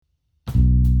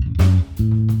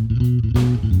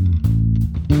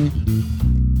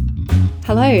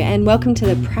and welcome to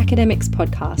the Pracademics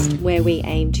podcast, where we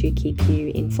aim to keep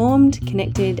you informed,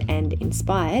 connected, and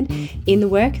inspired in the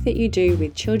work that you do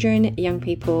with children, young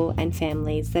people, and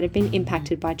families that have been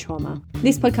impacted by trauma.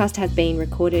 This podcast has been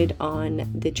recorded on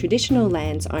the traditional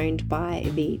lands owned by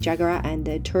the Jagera and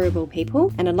the Turrbal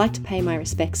people, and I'd like to pay my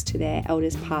respects to their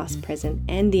elders past, present,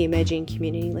 and the emerging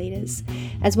community leaders,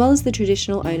 as well as the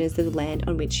traditional owners of the land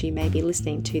on which you may be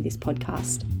listening to this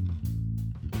podcast.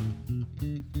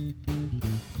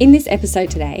 In this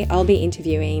episode today, I'll be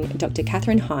interviewing Dr.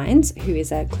 Catherine Hines, who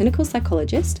is a clinical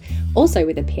psychologist, also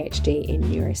with a PhD in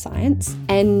neuroscience,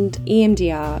 and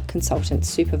EMDR consultant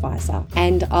supervisor,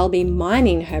 and I'll be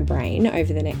mining her brain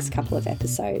over the next couple of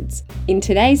episodes. In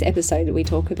today's episode, we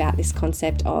talk about this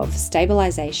concept of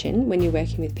stabilisation when you're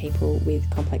working with people with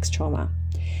complex trauma.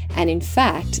 And in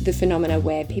fact, the phenomena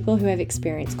where people who have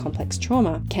experienced complex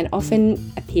trauma can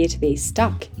often appear to be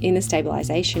stuck in the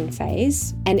stabilisation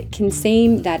phase, and it can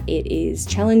seem that it is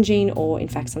challenging or in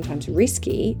fact sometimes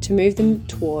risky to move them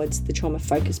towards the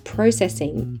trauma-focused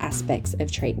processing aspects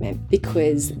of treatment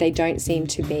because they don't seem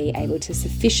to be able to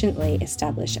sufficiently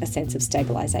establish a sense of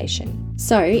stabilisation.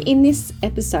 So in this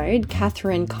episode,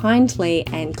 Catherine kindly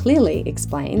and clearly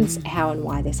explains how and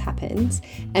why this happens,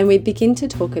 and we begin to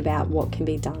talk about what can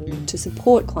be done to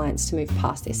support clients to move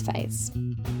past this phase.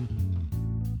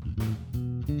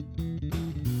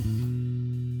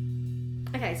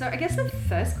 Okay, so I guess the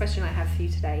first question I have for you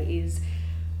today is,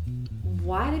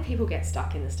 why do people get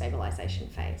stuck in the stabilisation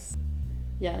phase?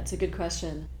 Yeah, it's a good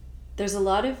question. There's a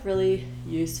lot of really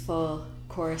useful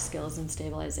core skills in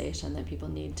stabilisation that people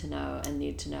need to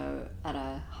know at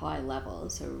a high level.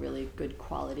 So really good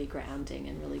quality grounding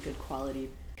and really good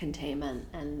quality containment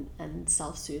and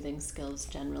self-soothing skills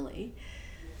generally.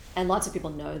 And lots of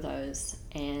people know those,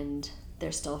 and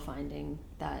they're still finding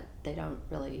that they don't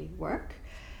really work.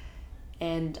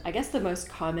 And I guess the most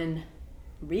common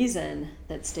reason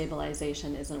that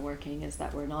stabilisation isn't working is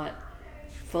that we're not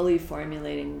fully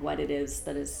formulating what it is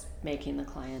that is making the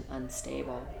client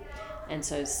unstable. And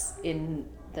so in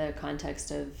the context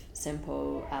of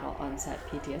simple adult onset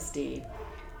PTSD,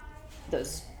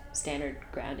 those standard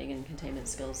grounding and containment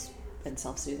skills and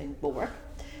self-soothing will work.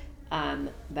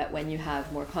 But when you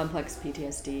have more complex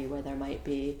PTSD, where there might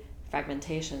be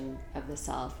fragmentation of the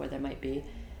self, where there might be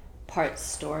parts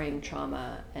storing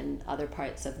trauma and other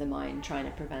parts of the mind trying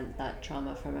to prevent that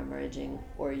trauma from emerging,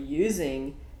 or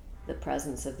using the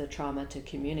presence of the trauma to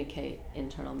communicate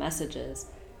internal messages,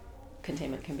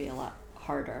 containment can be a lot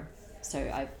harder. So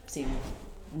I've seen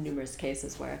numerous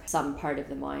cases where some part of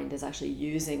the mind is actually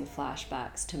using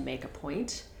flashbacks to make a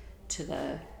point to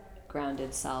the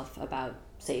grounded self about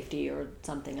safety or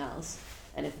something else.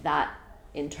 And if that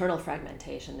internal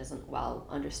fragmentation isn't well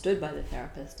understood by the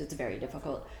therapist, it's very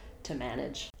difficult to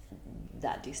manage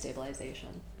that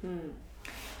destabilization.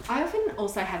 I often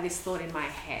also have this thought in my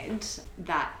head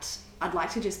that I'd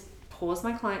like to just pause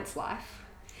my client's life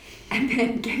and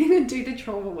then get in and do the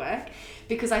trauma work,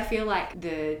 because I feel like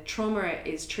the trauma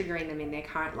is triggering them in their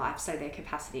current life, so their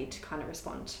capacity to kind of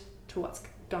respond to what's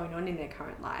going on in their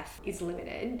current life is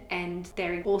limited, and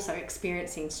they're also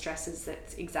experiencing stresses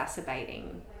that's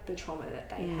exacerbating the trauma that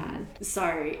they had. So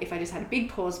if I just had a big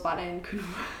pause button, could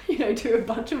do a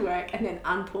bunch of work and then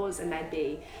unpause, and they'd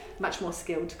be much more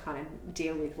skilled to kind of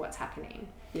deal with what's happening.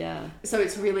 Yeah. So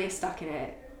it's really stuck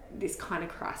in this kind of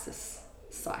crisis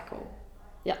cycle.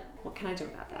 Yeah. What can I do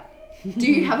about that? Do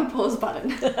you have a pause button?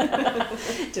 Do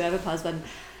I have a pause button?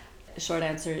 Short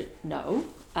answer, no.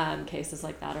 Cases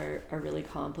like that are really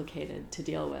complicated to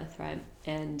deal with, right?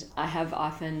 And I have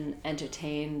often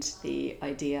entertained the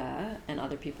idea, and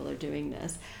other people are doing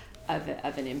this, of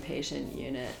an inpatient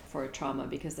unit for trauma,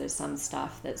 because there's some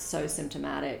stuff that's so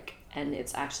symptomatic and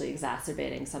it's actually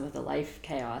exacerbating some of the life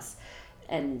chaos.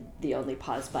 And the only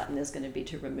pause button is going to be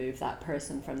to remove that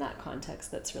person from that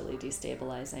context that's really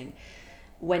destabilizing.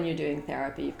 When you're doing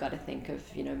therapy, you've got to think of,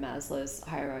 Maslow's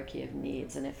hierarchy of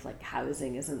needs, and if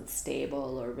housing isn't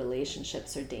stable, or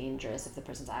relationships are dangerous, if the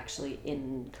person's actually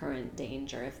in current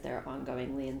danger, if they're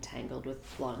ongoingly entangled with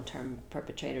long-term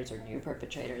perpetrators or new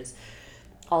perpetrators,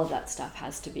 all of that stuff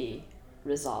has to be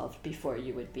resolved before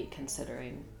you would be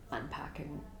considering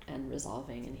unpacking and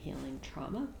resolving and healing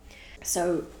trauma.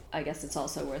 So I guess it's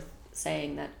also worth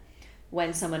saying that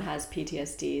when someone has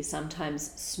PTSD,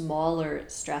 sometimes smaller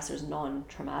stressors,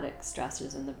 non-traumatic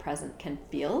stressors in the present, can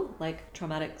feel like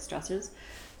traumatic stressors.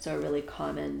 So a really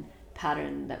common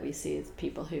pattern that we see is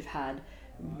people who've had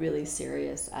really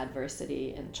serious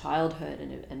adversity in childhood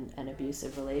and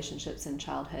abusive relationships in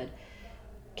childhood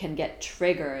can get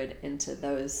triggered into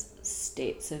those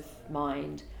states of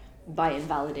mind by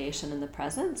invalidation in the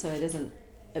present. So it isn't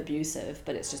abusive,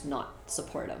 but it's just not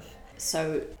supportive.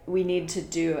 So we need to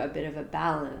do a bit of a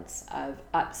balance of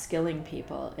upskilling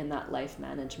people in that life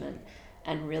management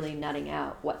and really nutting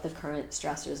out what the current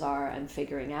stressors are and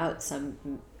figuring out some,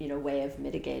 way of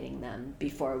mitigating them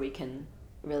before we can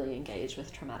really engage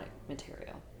with traumatic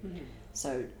material. Mm-hmm.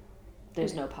 So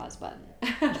there's no pause button.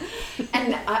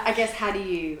 And I guess, how do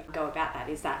you go about that?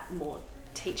 Is that more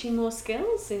teaching more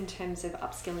skills in terms of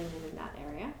upskilling them in that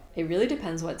area? It really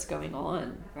depends what's going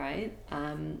on, right?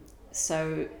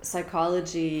 So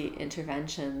psychology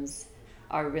interventions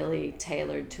are really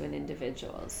tailored to an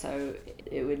individual. So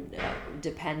it would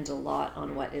depend a lot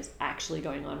on what is actually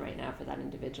going on right now for that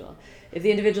individual. If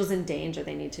the individual's in danger,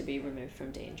 they need to be removed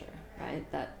from danger, right?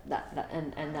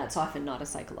 And that's often not a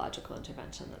psychological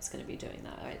intervention that's going to be doing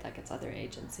that, right? That gets other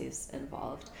agencies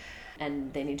involved.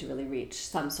 And they need to really reach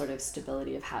some sort of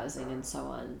stability of housing and so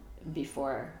on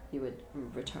before you would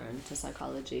return to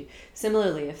psychology.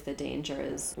 Similarly, if the danger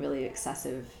is really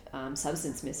excessive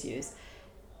substance misuse,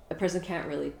 a person can't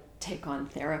really take on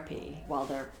therapy while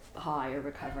they're high or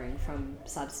recovering from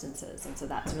substances. And so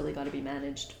that's really got to be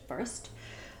managed first.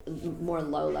 More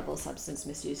low-level substance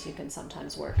misuse, you can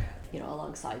sometimes work,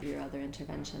 alongside your other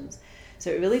interventions. So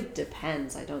it really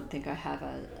depends. I don't think I have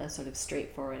a sort of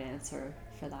straightforward answer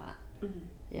for that. Mm-hmm.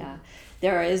 Yeah.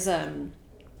 There is an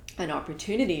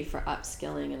opportunity for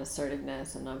upskilling and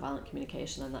assertiveness and nonviolent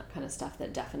communication and that kind of stuff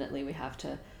that definitely we have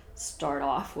to start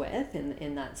off with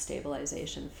in that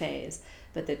stabilization phase.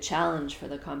 But the challenge for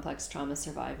the complex trauma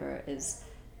survivor is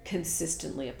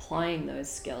consistently applying those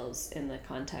skills in the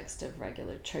context of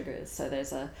regular triggers. So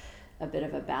there's a bit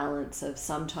of a balance of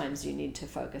sometimes you need to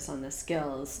focus on the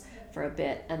skills for a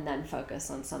bit and then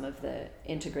focus on some of the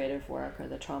integrative work or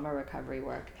the trauma recovery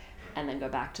work and then go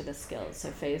back to the skills. So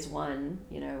phase one,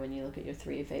 when you look at your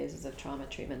 3 phases of trauma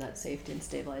treatment, that safety and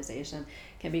stabilization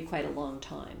can be quite a long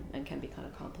time and can be kind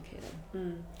of complicated.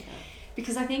 Yeah.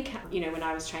 Because I think, when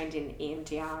I was trained in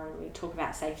EMDR and we talk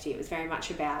about safety, it was very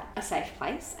much about a safe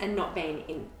place and not being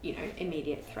in,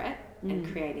 immediate threat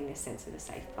and creating this sense of a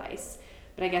safe place.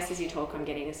 But I guess as you talk, I'm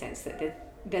getting a sense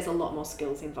that there's a lot more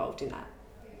skills involved in that.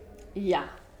 Yeah.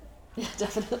 Yeah,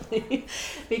 definitely.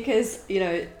 Because,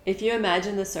 if you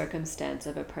imagine the circumstance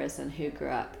of a person who grew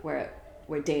up where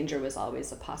danger was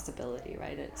always a possibility,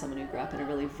 right? It's someone who grew up in a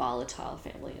really volatile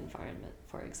family environment,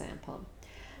 for example.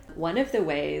 One of the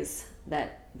ways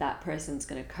that person's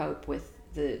going to cope with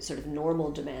the sort of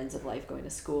normal demands of life, going to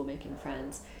school, making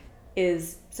friends,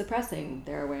 is suppressing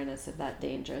their awareness of that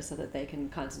danger so that they can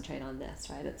concentrate on this,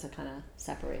 right? It's a kind of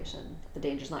separation. The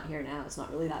danger's not here now. It's not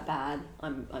really that bad.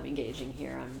 I'm engaging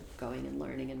here. I'm going and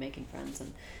learning and making friends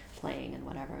and playing and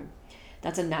whatever.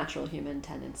 That's a natural human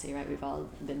tendency, right? We've all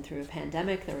been through a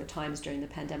pandemic. There were times during the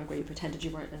pandemic where you pretended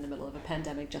you weren't in the middle of a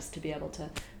pandemic just to be able to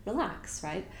relax,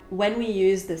 right? When we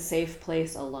use the safe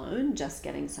place alone, just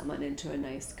getting someone into a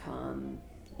nice, calm,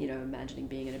 imagining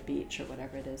being at a beach or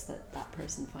whatever it is that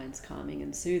person finds calming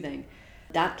and soothing,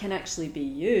 that can actually be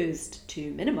used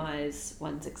to minimize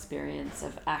one's experience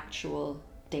of actual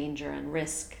danger and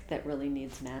risk that really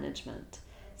needs management.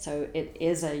 So it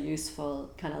is a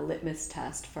useful kind of litmus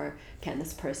test for, can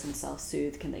this person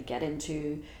self-soothe? Can they get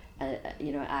into,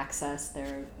 access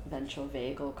their ventral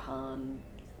vagal calm,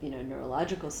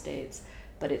 neurological states?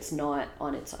 But it's not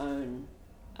on its own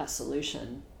a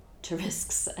solution to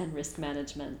risks and risk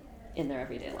management in their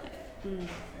everyday life.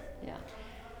 Yeah.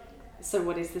 So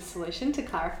what is the solution, to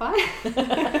clarify?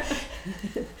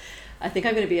 I think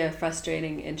I'm going to be a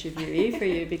frustrating interviewee for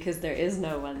you because there is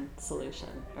no one solution,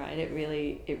 right? It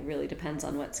really depends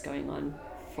on what's going on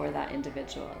for that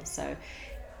individual. So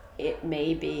it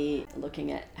may be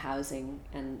looking at housing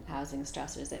and housing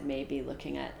stressors. It may be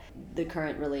looking at the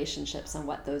current relationships and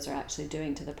what those are actually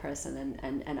doing to the person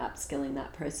and upskilling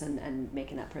that person and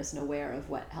making that person aware of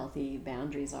what healthy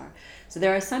boundaries are. So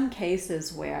there are some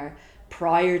cases where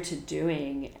prior to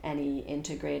doing any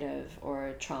integrative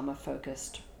or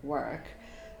trauma-focused work,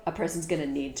 a person's going to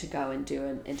need to go and do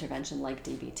an intervention like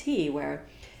DBT, where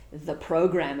the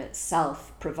program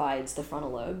itself provides the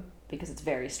frontal lobe because it's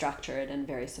very structured and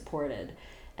very supported,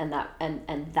 and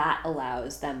that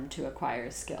allows them to acquire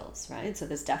skills, right? So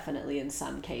there's definitely, in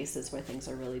some cases where things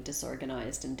are really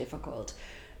disorganized and difficult,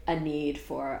 a need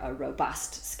for a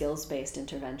robust skills-based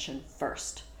intervention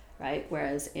first, right?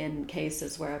 Whereas in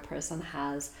cases where a person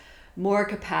has more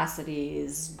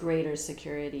capacities, greater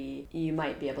security, you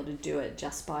might be able to do it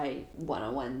just by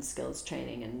one-on-one skills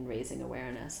training and raising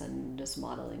awareness and just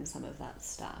modeling some of that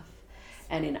stuff.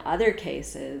 And in other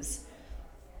cases,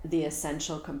 the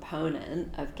essential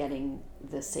component of getting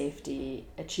the safety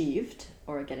achieved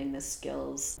or getting the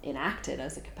skills enacted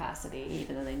as a capacity,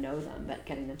 even though they know them, but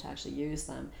getting them to actually use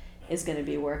them, is going to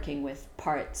be working with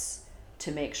parts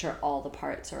to make sure all the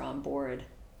parts are on board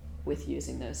with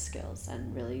using those skills,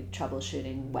 and really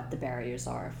troubleshooting what the barriers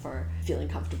are for feeling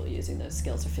comfortable using those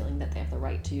skills, or feeling that they have the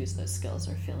right to use those skills,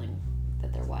 or feeling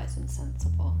that they're wise and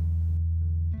sensible.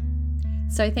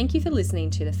 So thank you for listening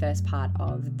to the first part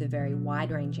of the very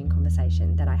wide-ranging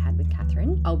conversation that I had with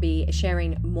Catherine. I'll be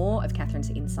sharing more of Catherine's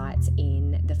insights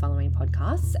in the following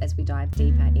podcasts as we dive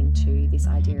deeper into this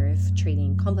idea of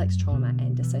treating complex trauma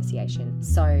and dissociation.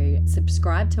 So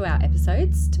subscribe to our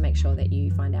episodes to make sure that you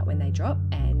find out when they drop,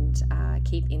 and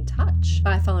keep in touch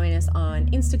by following us on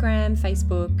Instagram,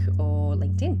 Facebook, or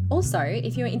LinkedIn. Also,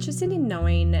 if you're interested in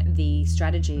knowing the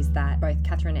strategies that both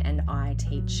Catherine and I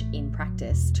teach in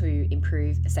practice to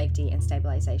improve safety and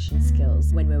stabilization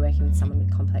skills when we're working with someone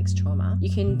with complex trauma,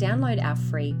 you can download our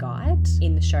free guide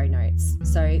in the show notes.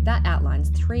 So that outlines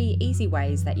 3 easy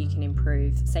ways that you can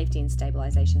improve safety and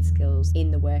stabilization skills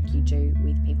in the work you do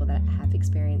with people that have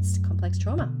experienced complex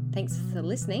trauma. Thanks for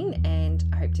listening, and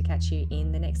I hope to catch you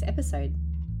in the next episode.